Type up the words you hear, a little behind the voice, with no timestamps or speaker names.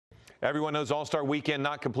Everyone knows All-Star Weekend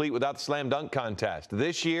not complete without the slam dunk contest.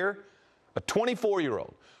 This year, a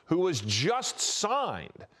 24-year-old who was just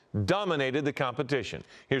signed dominated the competition.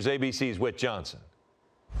 Here's ABC's Whit Johnson.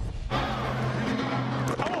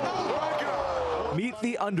 Meet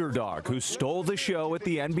the underdog who stole the show at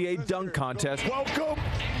the NBA dunk contest. Welcome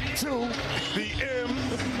to the NBA.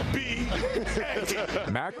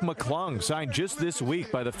 McClung, signed just this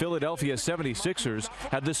week by the Philadelphia 76ers,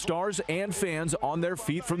 had the stars and fans on their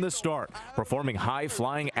feet from the start, performing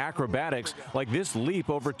high-flying acrobatics like this leap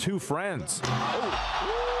over two friends.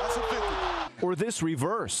 Or this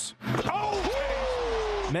reverse.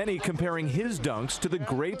 Many comparing his dunks to the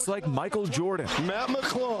greats like Michael Jordan. Matt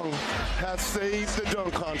McClung has saved the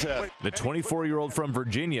dunk contest. The 24-year-old from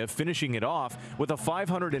Virginia finishing it off with a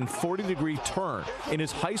 540-degree turn in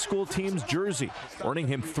his high school team's jersey, earning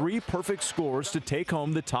him 3 perfect scores to take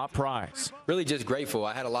home the top prize. Really just grateful.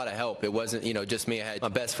 I had a lot of help. It wasn't, just me. I had my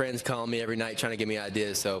best friends calling me every night trying to give me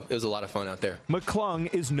ideas, so it was a lot of fun out there.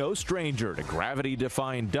 McClung is no stranger to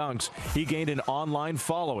gravity-defying dunks. He gained an online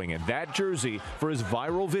following in that jersey for his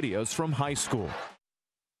viral videos from high school.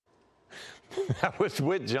 That was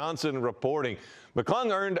Whit Johnson reporting.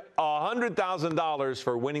 McClung earned $100,000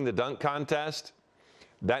 for winning the dunk contest.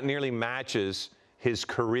 That nearly matches his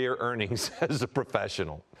career earnings as a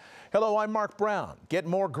professional. Hello, I'm Mark Brown. Get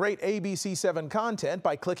more great ABC7 content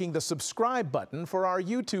by clicking the subscribe button for our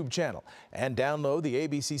YouTube channel and download the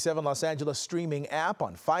ABC7 Los Angeles streaming app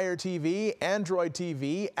on Fire TV, Android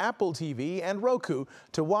TV, Apple TV, and Roku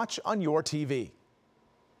to watch on your TV.